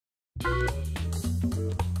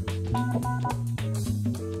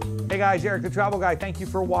guys, Erik the Travel Guy. Thank you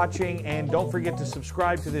for watching, and don't forget to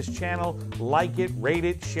subscribe to this channel, like it, rate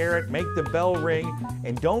it, share it, make the bell ring,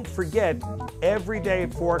 and don't forget, every day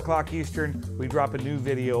at 4 o'clock Eastern, we drop a new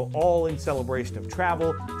video all in celebration of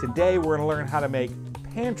travel. Today, we're going to learn how to make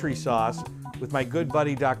pantry sauce with my good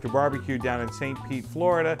buddy, Dr. Barbecue, down in St. Pete,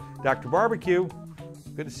 Florida. Dr. Barbecue,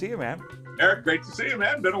 good to see you, man. Erik, great to see you,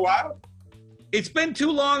 man. Been a while. It's been too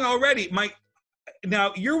long already.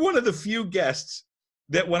 Now, you're one of the few guests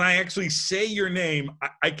that when I actually say your name,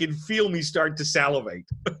 I can feel me start to salivate.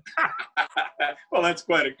 Well, that's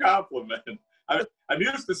quite a compliment. I'm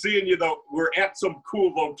used to seeing you, though. We're at some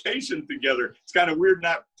cool location together. It's kind of weird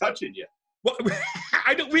not touching you. Well,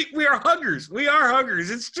 we are huggers. We are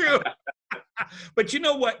huggers. It's true. But you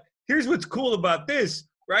know what? Here's what's cool about this.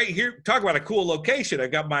 Right here, talk about a cool location. I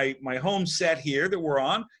got my home set here that we're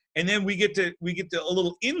on, and then we get to a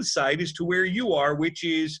little insight as to where you are, which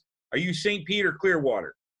is, are you St. Pete or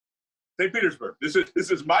Clearwater? St. Petersburg. This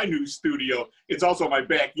is my new studio. It's also my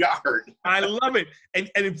backyard. I love it. And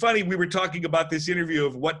it's funny, we were talking about this interview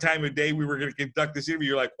of what time of day we were going to conduct this interview.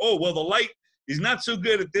 You're like, oh, well, the light is not so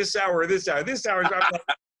good at this hour or this hour. This hour is like,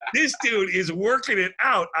 this dude is working it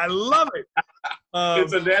out. I love it.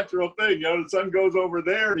 It's a natural thing. You know, the sun goes over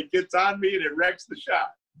there and it gets on me and it wrecks the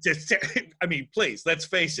shot. I mean, please, let's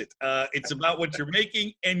face it. It's about what you're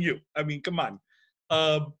making and you. I mean, come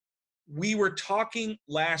on. We were talking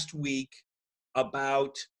last week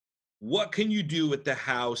about what can you do at the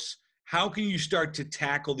house? How can you start to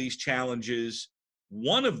tackle these challenges?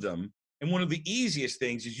 One of them, and one of the easiest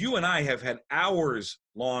things, is you and I have had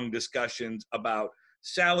hours-long discussions about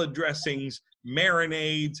salad dressings,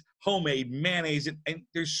 marinades, homemade mayonnaise, and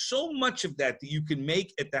there's so much of that you can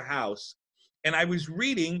make at the house. And I was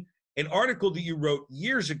reading an article that you wrote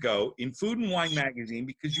years ago in Food and Wine magazine,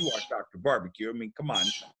 because you are Dr. Barbecue. I mean, come on.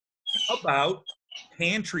 About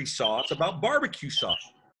pantry sauce, about barbecue sauce.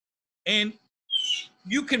 And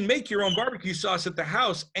you can make your own barbecue sauce at the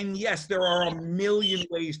house. And yes, there are a million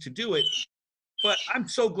ways to do it. But I'm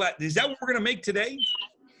so glad. Is that what we're going to make today?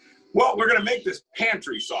 Well, we're going to make this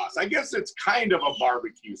pantry sauce. I guess it's kind of a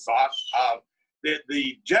barbecue sauce.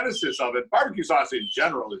 The genesis of it, barbecue sauce in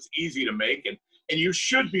general, is easy to make. And you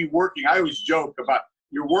should be working. I always joke about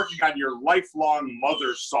you're working on your lifelong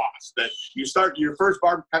mother sauce, that you start your first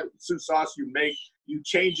barbecue sauce you make, you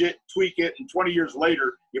change it, tweak it, and 20 years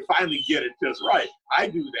later, you finally get it just right. I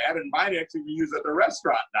do that, and mine actually we use at the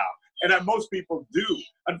restaurant now, and most people do.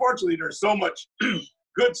 Unfortunately, there's so much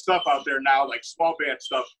good stuff out there now, like small batch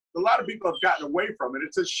stuff. A lot of people have gotten away from it.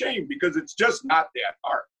 It's a shame because it's just not that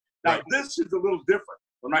hard. Now, right. This is a little different.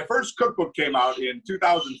 When my first cookbook came out in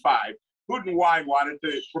 2005, Food and Wine wanted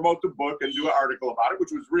to promote the book and do an article about it,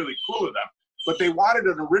 which was really cool of them. But they wanted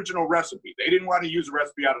an original recipe. They didn't want to use a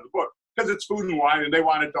recipe out of the book because it's Food and Wine, and they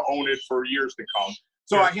wanted to own it for years to come.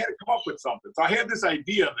 So I had to come up with something. So I had this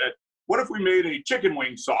idea that what if we made a chicken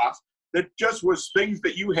wing sauce that just was things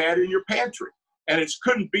that you had in your pantry? And it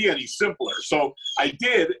couldn't be any simpler. So I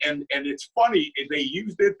did, and it's funny, they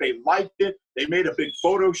used it, they liked it, they made a big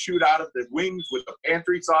photo shoot out of the wings with the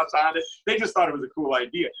pantry sauce on it. They just thought it was a cool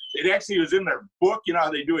idea. It actually was in their book, you know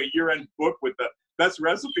how they do a year-end book with the best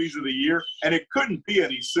recipes of the year, and it couldn't be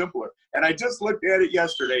any simpler. And I just looked at it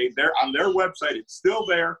yesterday. They're on their website. It's still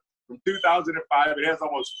there from 2005. It has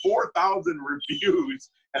almost 4,000 reviews,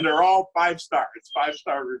 and they're all 5-star. It's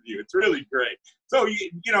 5-star review. It's really great. So,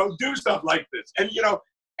 you know, do stuff like this. And, you know,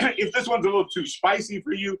 if this one's a little too spicy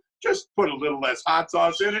for you, just put a little less hot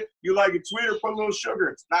sauce in it. You like it sweeter, put a little sugar.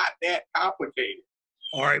 It's not that complicated.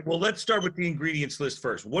 All right, well, let's start with the ingredients list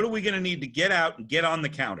first. What are we going to need to get out and get on the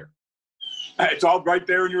counter? It's all right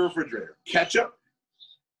there in your refrigerator. Ketchup,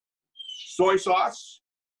 soy sauce,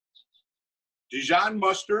 Dijon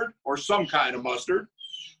mustard or some kind of mustard,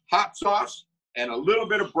 hot sauce, and a little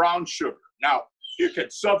bit of brown sugar. Now, you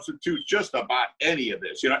can substitute just about any of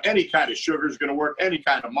this. You know, any kind of sugar is going to work, any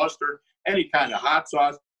kind of mustard, any kind of hot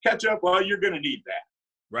sauce. Ketchup, well, you're going to need that.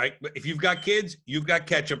 Right. But if you've got kids, you've got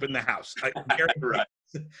ketchup in the house. Right.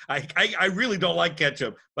 I really don't like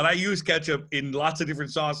ketchup, but I use ketchup in lots of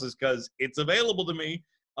different sauces because it's available to me.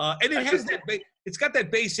 And it has that, it's got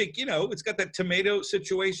that basic, you know, it's got that tomato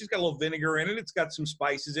situation. It's got a little vinegar in it. It's got some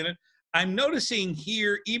spices in it. I'm noticing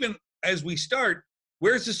here, even as we start,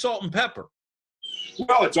 where's the salt and pepper?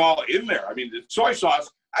 Well, it's all in there. I mean, the soy sauce,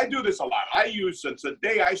 I do this a lot. I use, since the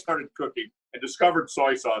day I started cooking and discovered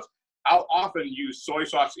soy sauce, I'll often use soy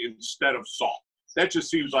sauce instead of salt. That just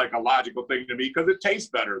seems like a logical thing to me because it tastes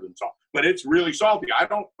better than salt. But it's really salty. I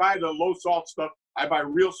don't buy the low salt stuff. I buy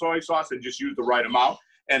real soy sauce and just use the right amount.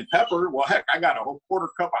 And pepper, well, heck, I got a whole quarter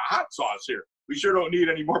cup of hot sauce here. We sure don't need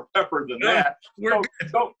any more pepper than that.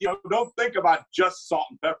 So don't think about just salt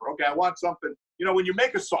and pepper. Okay, I want something. When you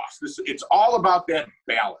make a sauce, it's all about that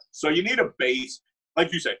balance. So you need a base.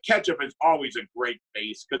 Like you said, ketchup is always a great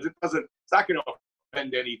base because it's not going to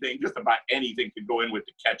offend anything. Just about anything can go in with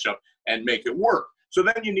the ketchup and make it work. So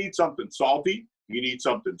then you need something salty. You need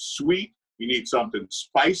something sweet. You need something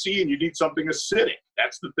spicy, and you need something acidic.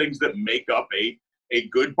 That's the things that make up a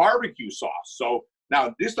good barbecue sauce. So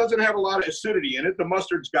now this doesn't have a lot of acidity in it. The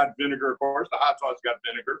mustard's got vinegar, of course. The hot sauce got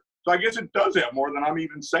vinegar. So I guess it does have more than I'm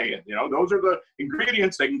even saying. Those are the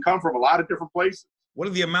ingredients. They can come from a lot of different places. What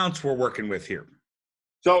are the amounts we're working with here?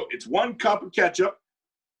 So it's 1 cup of ketchup,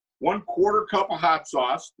 1/4 cup of hot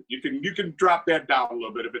sauce. You can drop that down a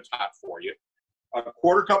little bit if it's hot for you.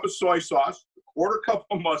 1/4 cup of soy sauce, 1/4 cup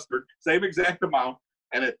of mustard, same exact amount,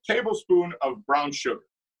 and a tablespoon of brown sugar.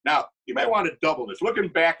 Now, you may want to double this. Looking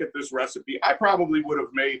back at this recipe, I probably would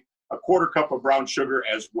have made a 1/4 cup of brown sugar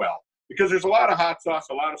as well, because there's a lot of hot sauce,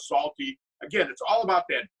 a lot of salty. Again, it's all about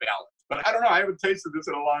that balance. But I don't know. I haven't tasted this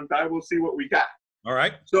in a long time. We'll see what we got. All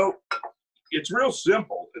right. So it's real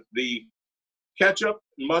simple. The ketchup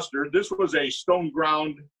and mustard, this was a stone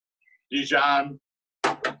ground Dijon.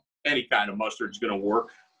 Any kind of mustard is going to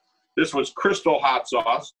work. This was Crystal hot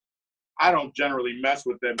sauce. I don't generally mess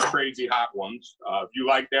with them crazy hot ones. If you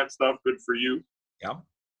like that stuff, good for you. Yeah.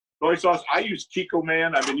 Soy sauce, I use Kiko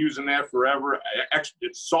Man. I've been using that forever.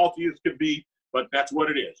 It's salty as could be, but that's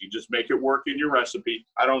what it is. You just make it work in your recipe.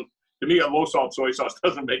 To me, a low salt soy sauce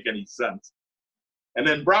doesn't make any sense. And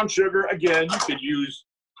then brown sugar, again, you could use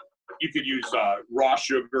raw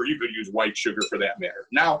sugar. You could use white sugar for that matter.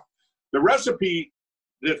 Now, the recipe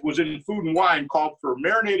that was in Food and Wine called for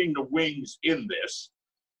marinating the wings in this,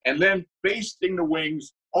 and then basting the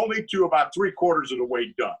wings only to about 3/4 of the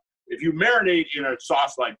way done. If you marinate in a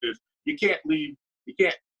sauce like this, you can't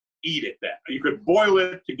eat it then. You could boil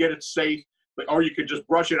it to get it safe, or you could just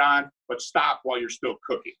brush it on, but stop while you're still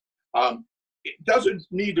cooking. It doesn't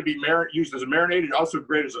need to be used as a marinade. It's also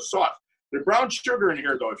great as a sauce. The brown sugar in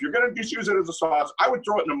here, though, if you're going to just use it as a sauce, I would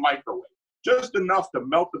throw it in the microwave, just enough to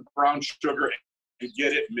melt the brown sugar and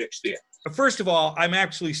get it mixed in. First of all, I'm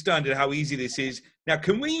actually stunned at how easy this is. Now,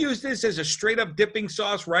 can we use this as a straight-up dipping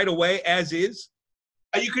sauce right away, as is?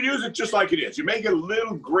 You can use it just like it is. You make it a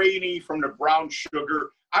little grainy from the brown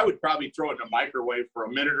sugar. I would probably throw it in the microwave for a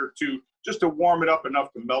minute or two just to warm it up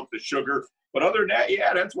enough to melt the sugar. But other than that,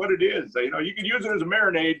 yeah, that's what it is. You can use it as a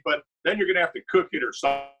marinade, but then you're going to have to cook it or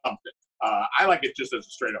something. I like it just as a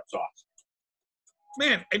straight-up sauce.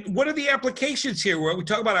 Man, and what are the applications here? Where we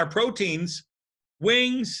talk about our proteins,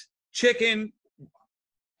 wings, chicken.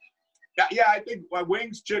 Yeah, I think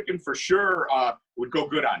wings, chicken for sure would go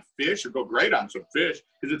good on fish, or go great on some fish,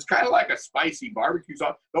 because it's kind of like a spicy barbecue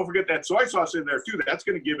sauce. Don't forget that soy sauce in there too. That's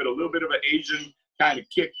going to give it a little bit of an Asian kind of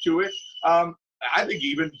kick to it. I think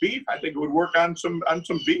even beef. I think it would work on some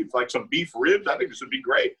beef, like some beef ribs. I think this would be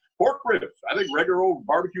great. Pork ribs. I think regular old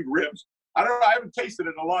barbecued ribs. I don't know. I haven't tasted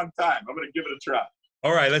it in a long time. I'm going to give it a try.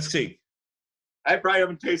 All right, let's see. I probably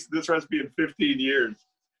haven't tasted this recipe in 15 years.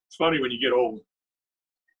 It's funny when you get old.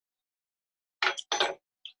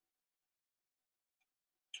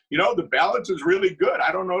 The balance is really good.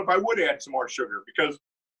 I don't know if I would add some more sugar, because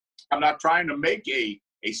I'm not trying to make a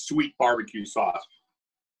sweet barbecue sauce.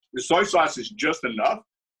 The soy sauce is just enough.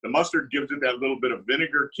 The mustard gives it that little bit of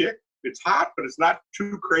vinegar kick. It's hot, but it's not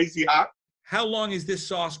too crazy hot. How long is this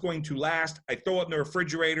sauce going to last? I throw it in the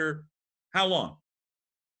refrigerator. How long?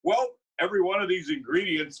 Well, every one of these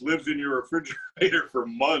ingredients lives in your refrigerator for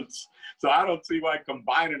months. So I don't see why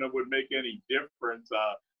combining them would make any difference.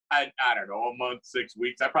 I don't know, a month, 6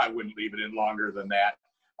 weeks. I probably wouldn't leave it in longer than that.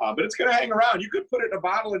 But it's going to hang around. You could put it in a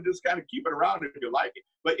bottle and just kind of keep it around if you like it.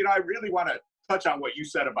 But, I really want to touch on what you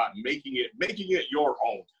said about making it your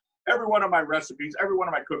own. Every one of my recipes, every one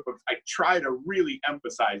of my cookbooks, I try to really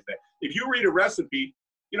emphasize that. If you read a recipe,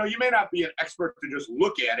 you may not be an expert to just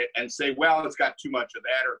look at it and say, well, it's got too much of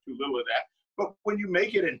that or too little of that. But when you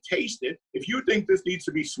make it and taste it, if you think this needs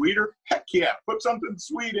to be sweeter, heck yeah, put something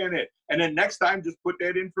sweet in it. And then next time, just put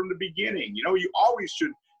that in from the beginning. You always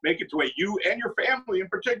should make it the way you and your family in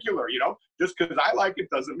particular, just because I like it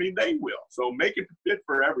doesn't mean they will. So make it fit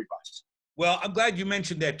for everybody. Well, I'm glad you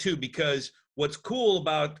mentioned that too, because what's cool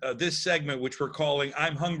about this segment, which we're calling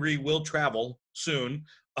I'm Hungry, We'll Travel Soon.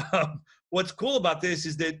 What's cool about this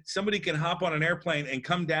is that somebody can hop on an airplane and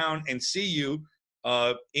come down and see you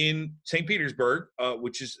in St. Petersburg,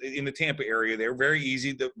 which is in the Tampa area there. Very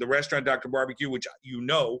easy. The restaurant, Dr. Barbecue, which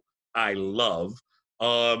I love.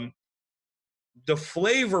 The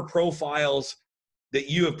flavor profiles that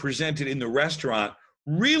you have presented in the restaurant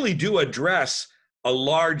really do address a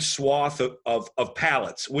large swath of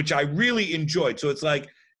palettes, which I really enjoyed. So it's like,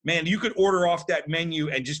 man, you could order off that menu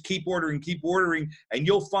and just keep ordering, and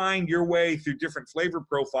you'll find your way through different flavor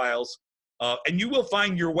profiles. And you will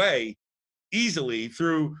find your way easily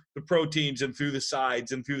through the proteins and through the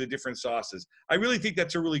sides and through the different sauces. I really think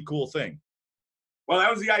that's a really cool thing. Well,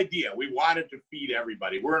 that was the idea. We wanted to feed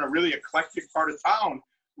everybody. We're in a really eclectic part of town.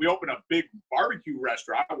 We opened a big barbecue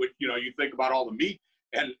restaurant, which, you know, you think about all the meat,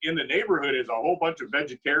 and in the neighborhood is a whole bunch of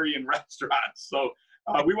vegetarian restaurants. So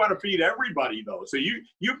we want to feed everybody, though. So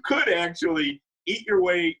you could actually eat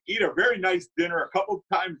a very nice dinner a couple of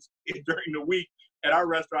times during the week at our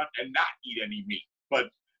restaurant and not eat any meat. But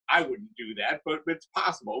I wouldn't do that, but it's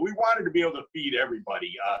possible. We wanted to be able to feed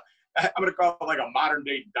everybody. I'm going to call it like a modern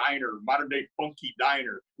day diner, modern day funky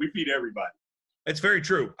diner. We feed everybody. It's very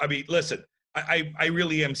true. I mean, listen, I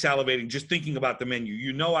really am salivating just thinking about the menu.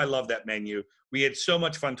 You know, I love that menu. We had so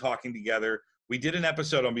much fun talking together. We did an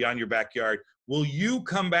episode on Beyond Your Backyard. Will you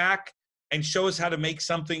come back and show us how to make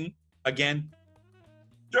something again?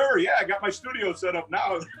 Sure, yeah. I got my studio set up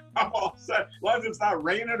now. I'm all set. As long as it's not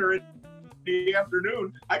raining or in the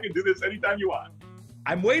afternoon, I can do this anytime you want.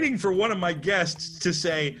 I'm waiting for one of my guests to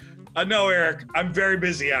say, no, Erik, I'm very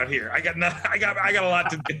busy out here. I got a lot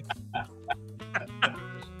to do.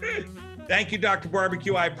 Thank you, Dr.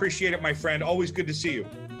 Barbecue. I appreciate it, my friend. Always good to see you.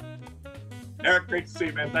 Erik, great to see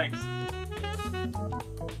you, man. Thanks.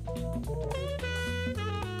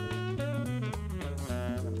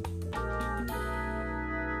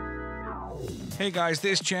 Hey guys,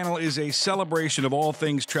 this channel is a celebration of all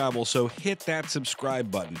things travel, so hit that subscribe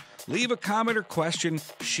button. Leave a comment or question,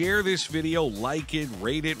 share this video, like it,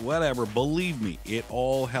 rate it, whatever. Believe me, it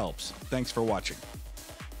all helps. Thanks for watching.